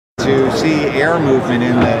to see air movement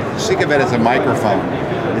in the, think of it as a microphone.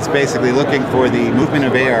 It's basically looking for the movement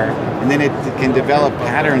of air, and then it can develop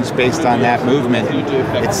patterns based on that movement.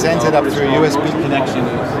 It sends it up through a USB connection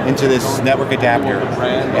into this network adapter,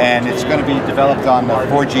 and it's going to be developed on the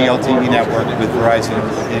 4G LTE network with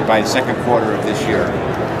Verizon by the second quarter of this year.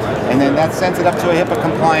 And then that sends it up to a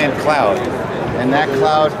HIPAA-compliant cloud, and that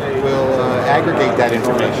cloud will aggregate that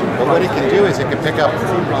information. But what it can do is it can pick up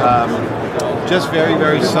just very,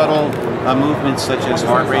 very subtle movements such as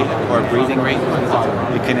heart rate or breathing rate.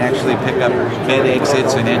 It can actually pick up bed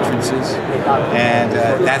exits and entrances, and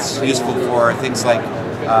that's useful for things like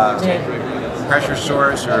pressure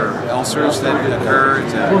sores or ulcers that occur.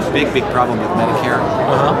 It's a big, big problem with Medicare,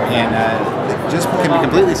 and it just can be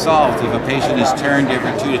completely solved if a patient is turned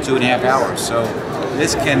every 2 to 2.5 hours. So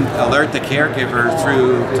this can alert the caregiver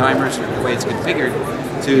through timers or the way it's configured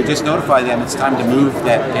to just notify them it's time to move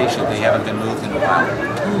that patient. They haven't been moved in a while.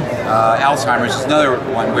 Alzheimer's is another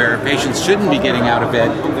one where patients shouldn't be getting out of bed,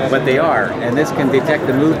 but they are. And this can detect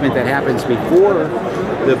the movement that happens before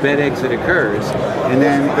the bed exit occurs, and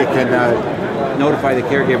then it can notify the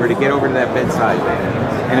caregiver to get over to that bedside.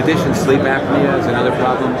 In addition, sleep apnea is another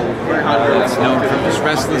problem. It's known for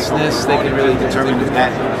restlessness. They can really determine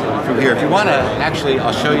that from here. If you want to, actually,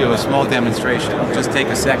 I'll show you a small demonstration. It'll just take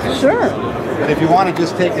a second. Sure. But if you want to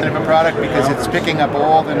just take it of a product because it's picking up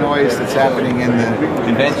all the noise that's happening in the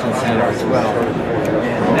convention center as well.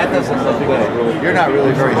 And that doesn't look good. You're not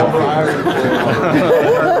really very helpful.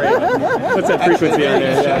 What's that frequency on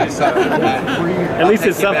there? Yeah. At least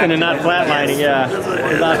it's something and not flatlining, yeah.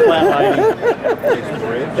 It's not flatlining.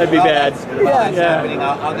 That'd be bad. Yeah.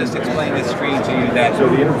 I'll just explain this screen to you that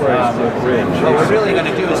what we're really going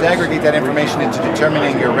to do is aggregate that information into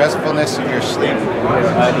determining your restfulness of your sleep,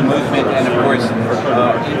 the movement, and of course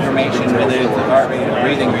information related to heart rate and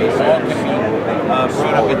breathing rate. All can be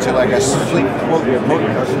brought up into like a sleep quote.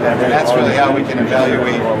 And that's really how we can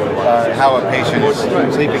evaluate how a patient is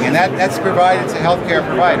sleeping. And that's provided to healthcare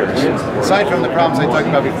providers. Aside from the problems I talked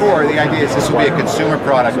about before, the idea is this will be a consumer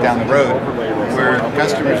product down the road where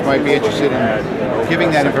customers might be interested in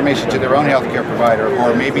giving that information to their own healthcare provider,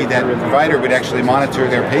 or maybe that provider would actually monitor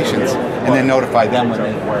their patients and then notify them when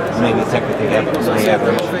they detect that they have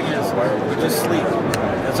The whole thing is, we just sleep.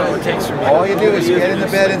 That's all it takes for me. All you do is get in the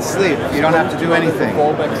bed and sleep. You don't have to do anything.